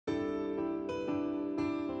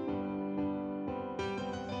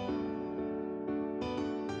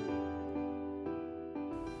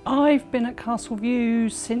I've been at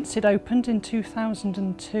Castleview since it opened in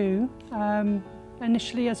 2002,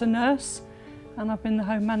 initially as a nurse, and I've been the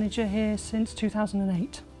home manager here since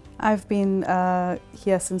 2008. I've been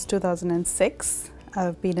here since 2006.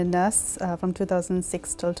 I've been a nurse from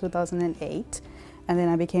 2006 till 2008, and then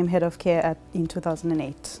I became head of care in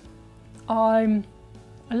 2008. I'm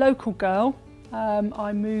a local girl.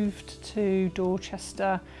 I moved to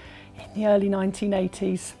Dorchester in the early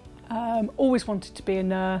 1980s. Always wanted to be a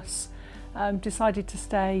nurse, decided to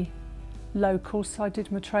stay local, so I did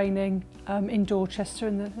my training in Dorchester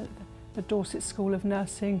in the Dorset School of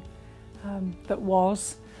Nursing that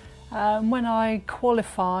was. When I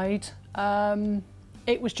qualified,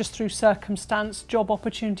 it was just through circumstance. Job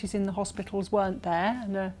opportunities in the hospitals weren't there,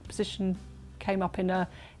 and a position came up in a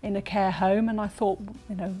care home, and I thought,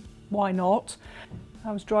 you know, why not?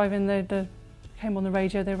 I was driving, came on the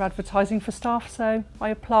radio, they were advertising for staff, so I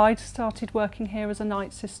applied, started working here as a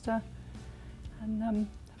night sister, and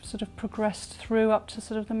sort of progressed through up to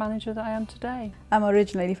sort of the manager that I am today. I'm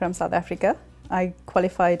originally from South Africa. I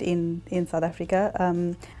qualified in South Africa,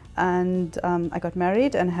 and I got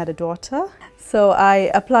married and had a daughter. So I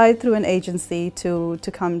applied through an agency to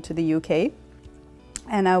come to the UK,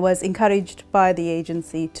 and I was encouraged by the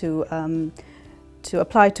agency to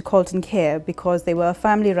apply to Colton Care because they were a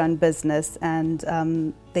family-run business,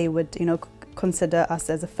 and they would, you know, consider us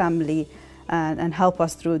as a family and help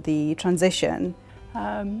us through the transition.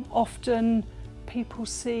 Often people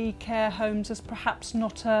see care homes as perhaps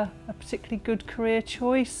not a particularly good career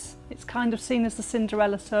choice. It's kind of seen as the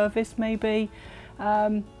Cinderella service maybe,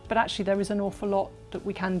 but actually there is an awful lot that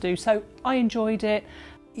we can do. So I enjoyed it.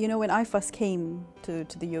 You know, when I first came to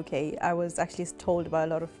the UK, I was actually told by a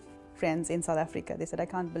lot of friends in South Africa. They said, I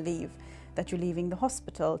can't believe that you're leaving the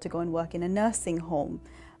hospital to go and work in a nursing home,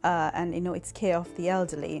 and you know, it's care of the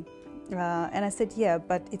elderly. And I said, yeah,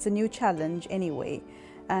 but it's a new challenge anyway.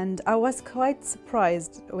 And I was quite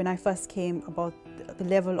surprised when I first came about the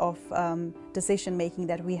level of decision making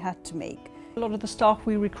that we had to make. A lot of the staff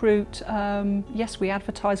we recruit, yes, we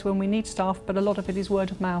advertise when we need staff, but a lot of it is word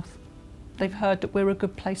of mouth. They've heard that we're a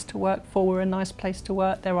good place to work for, we're a nice place to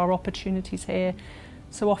work, there are opportunities here.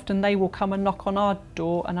 So often they will come and knock on our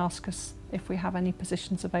door and ask us if we have any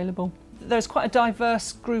positions available. There's quite a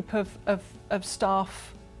diverse group of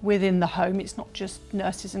staff within the home. It's not just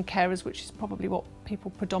nurses and carers, which is probably what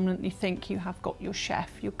people predominantly think. You have got your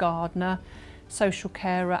chef, your gardener, social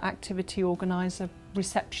carer, activity organiser,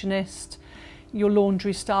 receptionist, your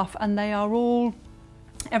laundry staff, and they are all,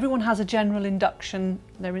 everyone has a general induction.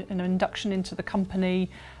 They're an induction into the company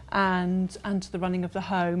and to the running of the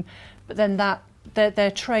home, but then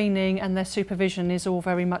their training and their supervision is all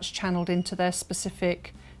very much channelled into their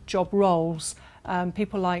specific job roles.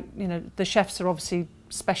 People like, you know, the chefs are obviously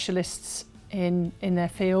specialists in their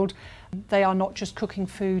field. They are not just cooking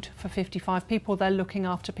food for 55 people, they're looking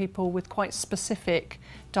after people with quite specific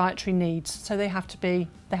dietary needs. So they have to be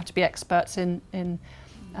experts in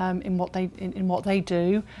what they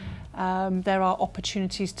do. There are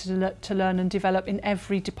opportunities to learn and develop in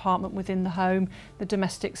every department within the home. The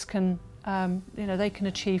domestics can, you know, they can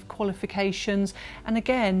achieve qualifications, and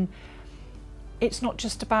again, it's not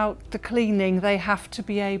just about the cleaning. They have to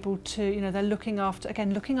be able to, you know, they're looking after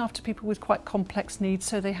people with quite complex needs,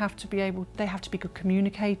 so they have to be good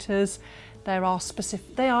communicators. There are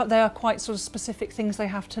quite sort of specific things they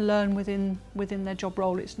have to learn within their job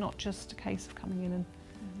role. It's not just a case of coming in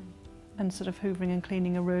and sort of hoovering and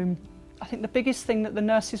cleaning a room. I think the biggest thing that the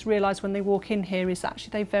nurses realise when they walk in here is that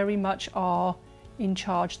actually they very much are in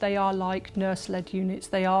charge. They are like nurse-led units.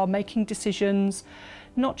 They are making decisions,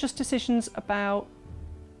 not just decisions about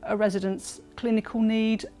a resident's clinical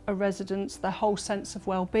need, a resident's, their whole sense of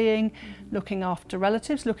well-being, looking after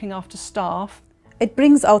relatives, looking after staff. It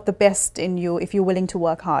brings out the best in you if you're willing to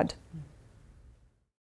work hard.